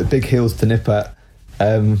 There's big heels to nip at.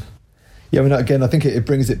 Yeah, I mean, again, I think it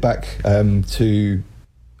brings it back to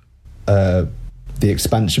the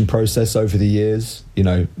expansion process over the years. You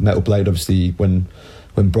know, Metal Blade, obviously, when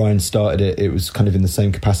Brian started it, it was kind of in the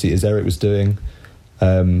same capacity as Eric was doing.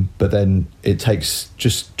 But then it takes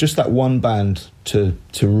just that one band to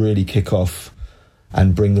really kick off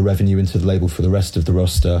and bring the revenue into the label for the rest of the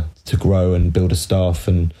roster to grow and build a staff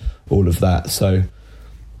and all of that. So,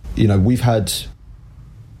 you know, we've had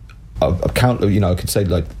a count of, you know, I could say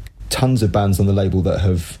like tons of bands on the label that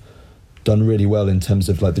have done really well in terms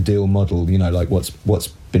of like the deal model, you know, like what's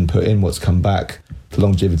been put in, what's come back, the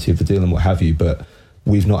longevity of the deal and what have you. But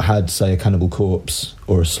we've not had, say, a Cannibal Corpse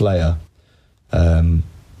or a Slayer,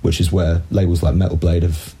 which is where labels like Metal Blade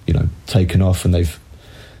have, you know, taken off and they've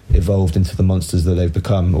evolved into the monsters that they've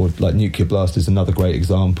become. Or like Nuclear Blast is another great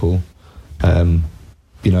example. You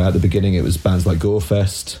know, at the beginning it was bands like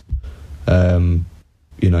Gorefest,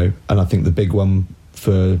 you know, and I think the big one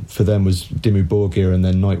for them was Dimmu Borgir and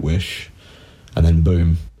then Nightwish, and then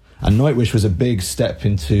boom. And Nightwish was a big step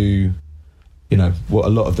into, you know, what a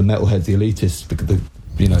lot of the metalheads, the elitists,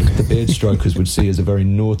 you know, the beard strokers would see as a very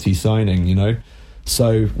naughty signing, you know.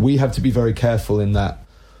 So we have to be very careful in that,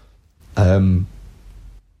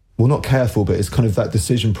 well, not careful, but it's kind of that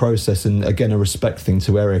decision process, and again, a respect thing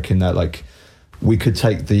to Eric in that, like, we could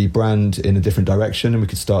take the brand in a different direction and we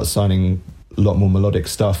could start signing a lot more melodic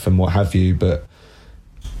stuff and what have you, but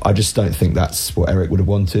I just don't think that's what Eric would have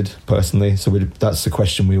wanted, personally. So that's the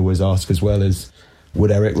question we always ask as well, is,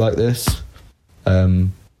 would Eric like this?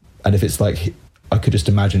 And if it's like, I could just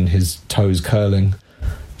imagine his toes curling,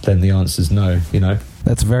 then the answer's no, you know?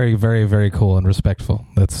 That's very, very, very cool and respectful.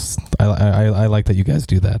 That's I like that you guys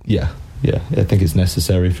do that. Yeah, I think it's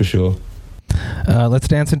necessary for sure. Let's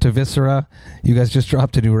dance into Viscera. You guys just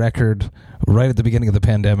dropped a new record right at the beginning of the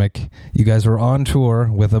pandemic. You guys were on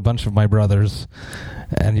tour with a bunch of my brothers,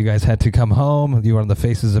 and you guys had to come home. You were on the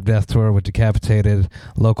Faces of Death tour with Decapitated,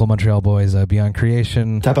 local Montreal boys, Beyond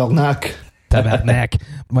Creation. Tabarnak.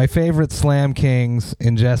 My favorite, Slam Kings,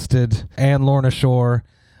 Ingested, and Lorna Shore.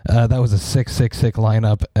 That was a sick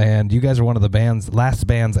lineup, and you guys are one of the last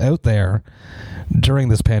bands out there during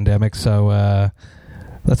this pandemic. So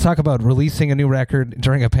let's talk about releasing a new record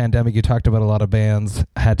during a pandemic. You talked about a lot of bands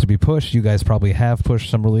had to be pushed. You guys probably have pushed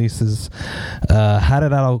some releases. How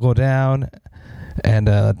did that all go down? And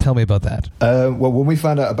tell me about that. Well, when we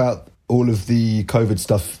found out about all of the COVID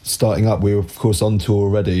stuff starting up, we were of course on tour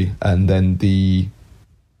already, and then the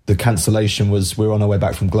cancellation was, we were on our way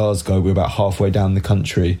back from Glasgow. We were about halfway down the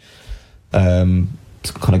country, kind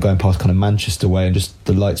of going past kind of Manchester way, and just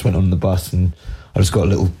the lights went on the bus, and I just got a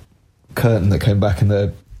little curtain that came back, and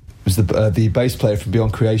the bass player from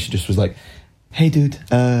Beyond Creation just was like, "Hey dude,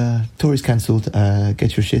 tour is cancelled,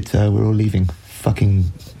 get your shit, we're all leaving. Fucking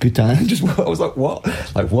good time." Just, I was like, what?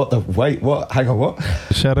 Like, what? Hang on, what?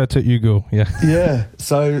 Shout out to Hugo, yeah. Yeah,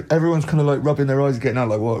 so everyone's kind of like rubbing their eyes, getting out,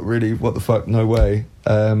 like, what, really? What the fuck? No way.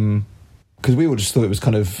 Because we all just thought it was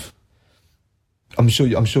kind of, I'm sure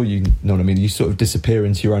you know what I mean, you sort of disappear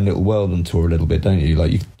into your own little world on tour a little bit, don't you?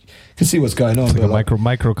 Like, you can see what's going on. It's like a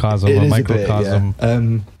microcosm. A bit,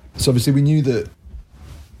 yeah. So obviously we knew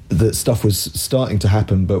that stuff was starting to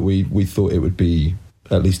happen, but we thought it would be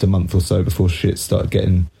at least a month or so before shit started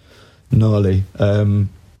getting gnarly.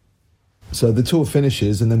 So the tour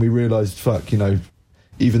finishes, and then we realised, fuck, you know,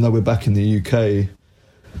 even though we're back in the UK,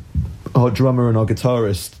 our drummer and our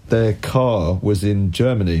guitarist, their car was in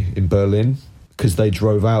Germany, in Berlin, because they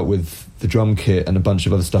drove out with the drum kit and a bunch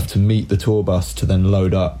of other stuff to meet the tour bus to then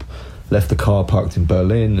load up, left the car parked in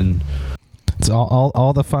Berlin, and it's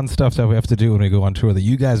all the fun stuff that we have to do when we go on tour that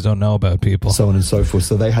you guys don't know about, people. So on and so forth.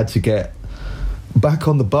 So they had to get back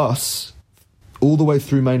on the bus all the way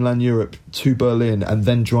through mainland Europe to Berlin and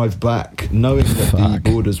then drive back knowing that the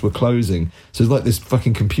borders were closing. So it's like this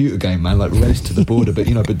fucking computer game, man, like race to the border, but,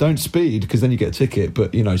 you know, but don't speed, because then you get a ticket,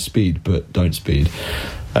 but, you know, speed, but don't speed.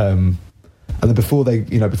 And then before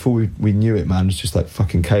we knew it, man, it was just like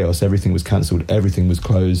fucking chaos. Everything was cancelled, everything was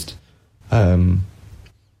closed.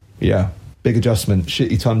 yeah, big adjustment.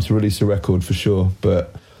 Shitty time to release a record for sure.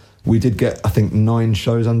 But we did get, I think, 9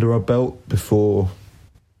 shows under our belt before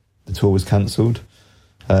the tour was cancelled.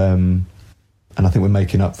 And I think we're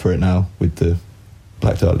making up for it now with the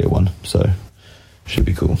Black Dahlia one. So should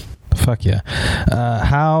be cool. Fuck yeah.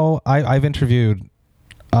 I've interviewed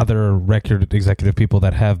other record executive people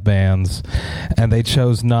that have bands, and they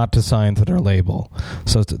chose not to sign to their label.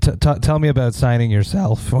 So tell me about signing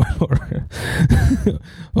yourself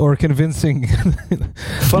or convincing.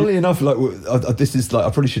 Funnily enough, like this is like, I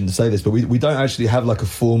probably shouldn't say this, but we don't actually have like a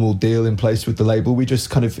formal deal in place with the label. We just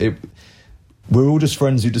kind of we're all just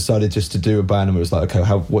friends who decided just to do a band, and it was like, okay,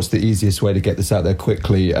 what's the easiest way to get this out there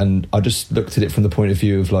quickly? And I just looked at it from the point of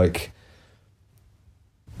view of like,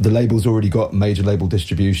 the label's already got major label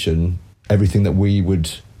distribution. Everything that we would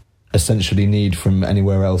essentially need from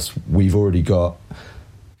anywhere else, we've already got.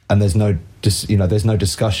 And there's no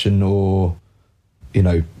discussion or,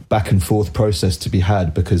 back and forth process to be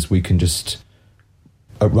had, because we can just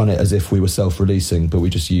run it as if we were self-releasing, but we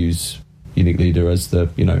just use Unique Leader as the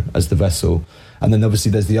vessel. And then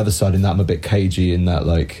obviously there's the other side in that I'm a bit cagey in that,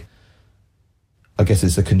 like, I guess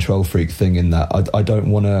it's a control freak thing in that I don't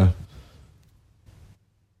want to.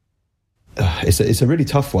 It's a really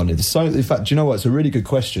tough one. In fact, do you know what? It's a really good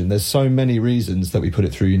question. There's so many reasons that we put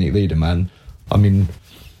it through Unique Leader, man. I mean,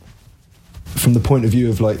 from the point of view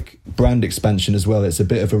of like brand expansion as well, it's a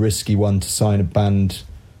bit of a risky one to sign a band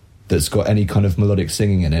that's got any kind of melodic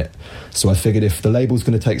singing in it. So I figured if the label's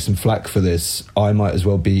going to take some flack for this, I might as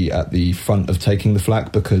well be at the front of taking the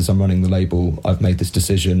flack, because I'm running the label. I've made this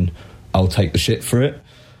decision. I'll take the shit for it.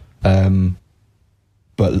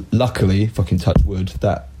 But luckily, fucking touch wood,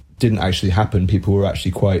 that didn't actually happen. People were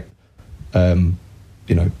actually quite, it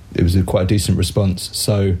was quite a decent response.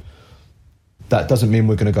 So that doesn't mean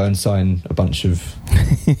we're going to go and sign a bunch of,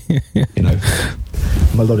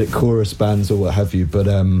 melodic chorus bands or what have you. But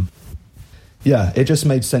yeah, it just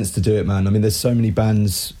made sense to do it, man. I mean, there's so many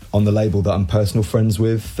bands on the label that I'm personal friends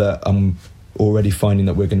with that I'm already finding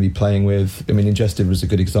that we're going to be playing with. I mean, Ingested was a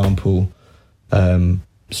good example.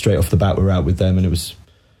 Straight off the bat, we're out with them, and it was,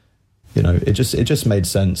 it just made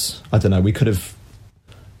sense. I don't know.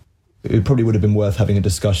 It probably would have been worth having a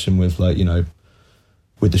discussion with, like,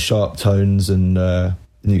 with the Sharp Tones and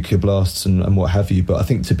Nuclear Blasts and what have you. But I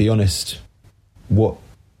think, to be honest, what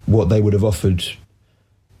they would have offered,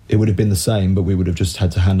 it would have been the same, but we would have just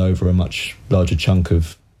had to hand over a much larger chunk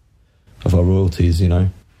of our royalties,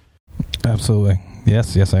 Absolutely.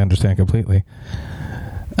 Yes, I understand completely.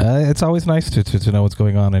 It's always nice to know what's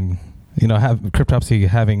going on, and have Cryptopsy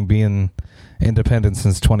having been independent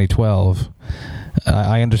since 2012.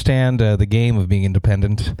 I understand the game of being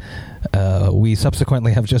independent. We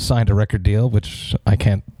subsequently have just signed a record deal, which I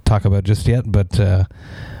can't talk about just yet, but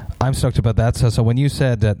I'm stoked about that. So when you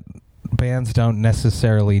said that bands don't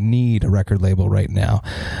necessarily need a record label right now,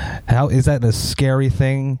 how is that a scary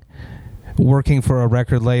thing, working for a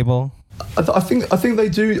record label? I think they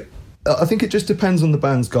do. I think it just depends on the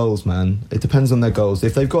band's goals, man. It depends on their goals.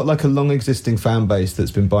 If they've got like a long existing fan base that's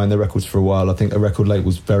been buying their records for a while, I think a record label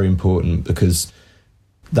is very important, because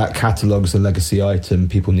that catalogue's a legacy item.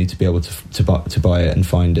 People need to be able to buy it and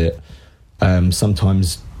find it.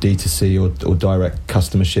 Sometimes D2C or direct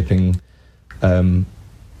customer shipping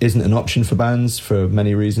isn't an option for bands for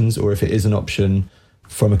many reasons, or if it is an option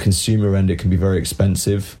from a consumer end, it can be very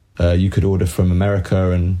expensive. You could order from America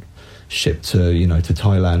and ship to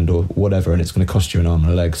Thailand or whatever, and it's going to cost you an arm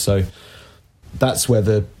and a leg. So that's where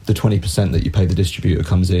the 20% that you pay the distributor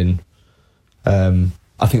comes in.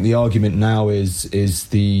 I think the argument now is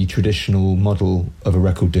the traditional model of a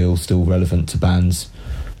record deal still relevant to bands?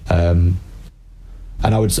 And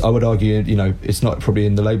I would argue, it's not probably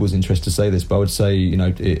in the label's interest to say this, but I would say,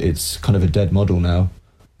 it's kind of a dead model now.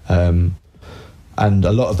 And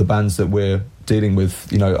a lot of the bands that we're dealing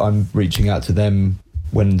with, I'm reaching out to them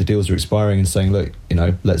when the deals are expiring and saying, look,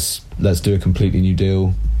 let's do a completely new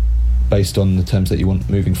deal based on the terms that you want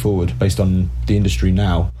moving forward, based on the industry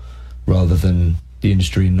now, rather than the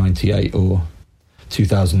industry in 98 or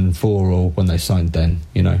 2004 or when they signed then,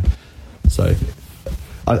 So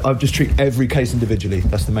I've just treat every case individually.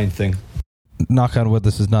 That's the main thing. Knock on wood,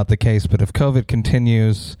 this is not the case, but if COVID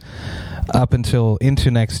continues up until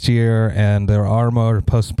into next year and there are more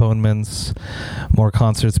postponements, more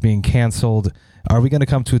concerts being canceled, are we going to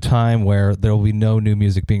come to a time where there will be no new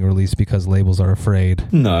music being released because labels are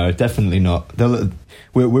afraid? No, definitely not.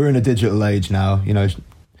 We're in a digital age now.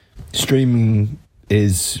 Streaming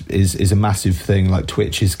is a massive thing. Like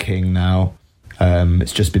Twitch is king now.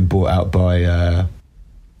 It's just been bought out by I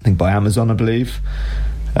think by Amazon, I believe.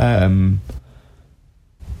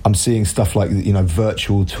 I'm seeing stuff like, you know,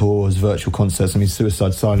 virtual tours, virtual concerts. I mean,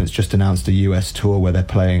 Suicide Silence just announced a US tour where they're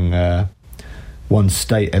playing one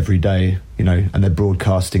state every day, you know, and they're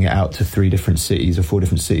broadcasting it out to 3 different cities or 4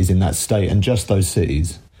 different cities in that state, and just those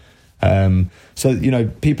cities. So, you know,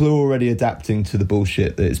 people are already adapting to the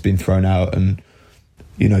bullshit that it's been thrown out. And,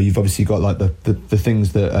 you know, you've obviously got like the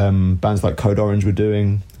things that bands like Code Orange were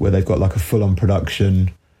doing, where they've got like a full-on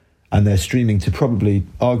production and they're streaming to probably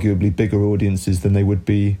arguably bigger audiences than they would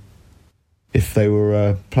be if they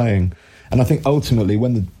were playing. And I think ultimately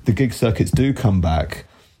when the gig circuits do come back,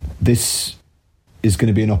 this is going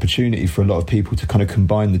to be an opportunity for a lot of people to kind of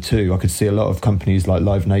combine the two. I could see a lot of companies like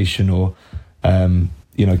Live Nation or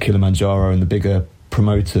you know, Kilimanjaro and the bigger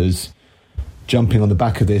promoters jumping on the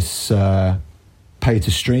back of this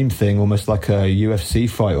pay-to-stream thing, almost like a UFC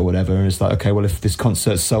fight or whatever. And it's like, okay, well, if this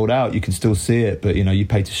concert's sold out, you can still see it, but, you know, you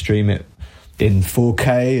pay to stream it in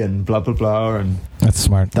 4K and blah, blah, blah. And that's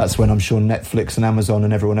smart. That's when I'm sure Netflix and Amazon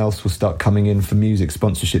and everyone else will start coming in for music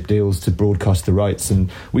sponsorship deals to broadcast the rights.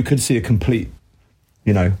 And we could see a complete,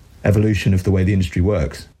 you know, evolution of the way the industry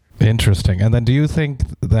works. Interesting. And then do you think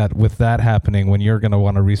that with that happening, when you're going to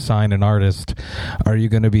want to re-sign an artist, are you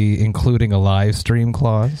going to be including a live stream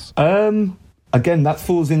clause? Again, that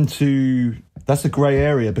falls into... That's a grey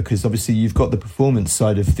area, because obviously you've got the performance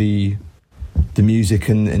side of the music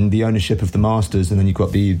and the ownership of the masters, and then you've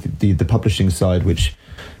got the publishing side, which,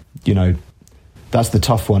 you know, that's the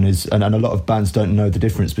tough one. And a lot of bands don't know the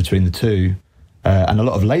difference between the two. And a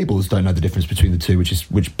lot of labels don't know the difference between the two,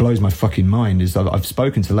 which blows my fucking mind. Is I've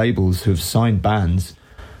spoken to labels who have signed bands,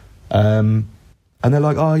 and they're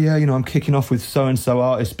like, oh yeah, you know, I'm kicking off with so-and-so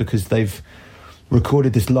artist because they've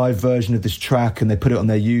recorded this live version of this track and they put it on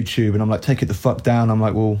their YouTube, and I'm like, take it the fuck down. I'm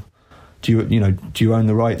like, well, do you own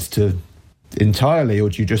the rights to entirely, or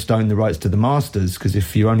do you just own the rights to the masters? Because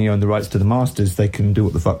if you only own the rights to the masters, they can do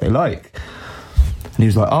what the fuck they like. And he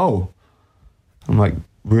was like, oh. I'm like,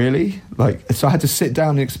 really? Like, so I had to sit down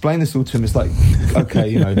and explain this all to him. It's like, okay,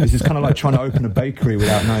 you know, this is kind of like trying to open a bakery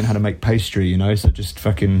without knowing how to make pastry, you know? So just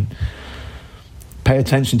fucking pay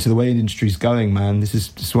attention to the way the industry's going, man. This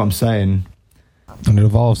is what I'm saying. And it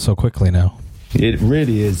evolves so quickly now. It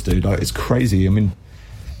really is, dude. Like, it's crazy. I mean,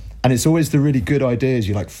 and it's always the really good ideas.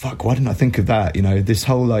 You're like, fuck, why didn't I think of that? You know, this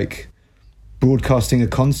whole, like, broadcasting a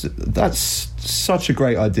concert, that's such a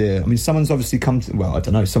great idea. I mean, someone's obviously come to, well, I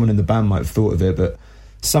don't know, someone in the band might have thought of it, but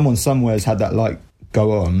someone somewhere has had that light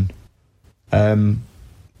go on. I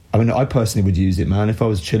mean, I personally would use it, man. If I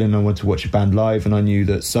was chilling and I wanted to watch a band live and I knew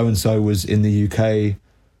that so-and-so was in the UK,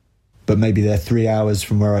 but maybe they're 3 hours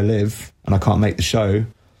from where I live and I can't make the show,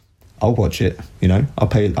 I'll watch it, you know? I'll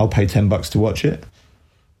pay $10 to watch it,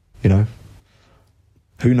 you know?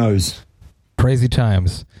 Who knows? Crazy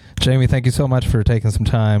times. Jamie, thank you so much for taking some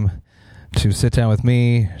time to sit down with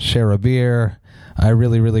me, share a beer. I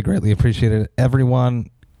really, really greatly appreciate it.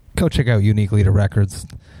 Everyone, go check out Unique Leader Records.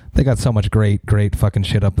 They got so much great, great fucking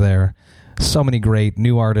shit up there. So many great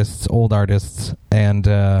new artists, old artists, and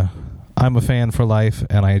I'm a fan for life,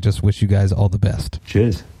 and I just wish you guys all the best.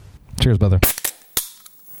 Cheers. Cheers, brother.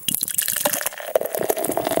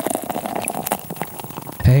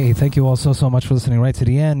 Hey, thank you all so much for listening right to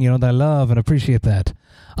the end. You know that I love and appreciate that.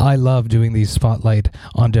 I love doing these spotlight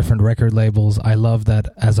on different record labels. I love that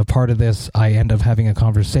as a part of this, I end up having a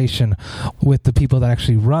conversation with the people that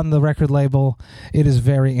actually run the record label. It is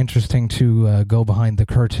very interesting to go behind the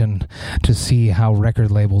curtain to see how record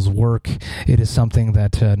labels work. It is something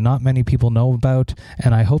that not many people know about,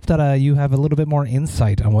 and I hope that you have a little bit more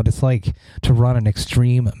insight on what it's like to run an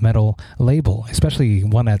extreme metal label, especially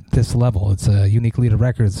one at this level. It's Unique Leader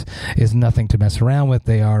Records is nothing to mess around with.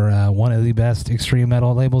 They are one of the best extreme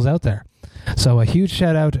metal labels out there. So a huge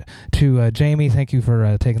shout out to Jamie. Thank you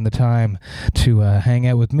for taking the time to hang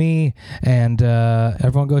out with me. And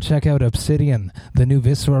everyone go check out Obsidian, the new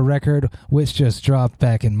Viscera record, which just dropped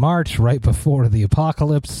back in March, right before the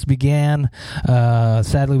apocalypse began.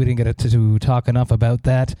 Sadly, we didn't get to talk enough about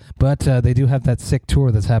that, but they do have that sick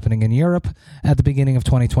tour that's happening in Europe at the beginning of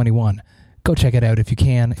 2021. Go check it out if you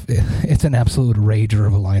can. It's an absolute rager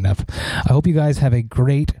of a lineup. I hope you guys have a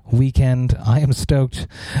great weekend. I am stoked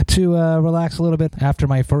to relax a little bit after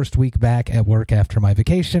my first week back at work after my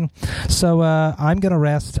vacation. So I'm going to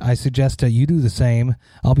rest. I suggest you do the same.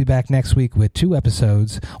 I'll be back next week with 2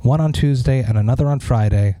 episodes, one on Tuesday and another on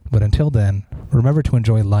Friday. But until then, remember to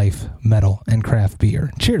enjoy life, metal, and craft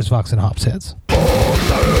beer. Cheers, Vox and Hops heads.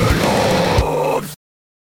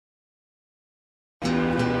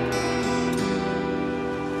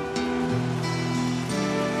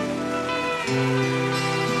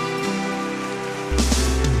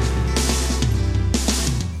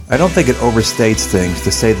 I don't think it overstates things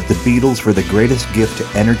to say that the Beatles were the greatest gift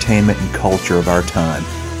to entertainment and culture of our time,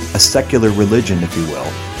 a secular religion, if you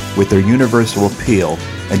will, with their universal appeal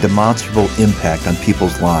and demonstrable impact on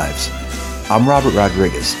people's lives. I'm Robert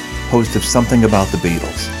Rodriguez, host of Something About the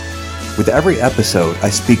Beatles. With every episode, I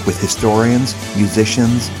speak with historians,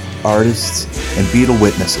 musicians, artists, and Beatle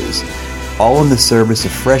witnesses, all in the service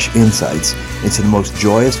of fresh insights into the most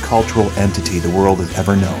joyous cultural entity the world has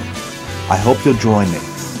ever known. I hope you'll join me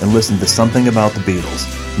and listen to Something About the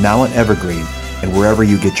Beatles, now on Evergreen and wherever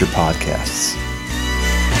you get your podcasts.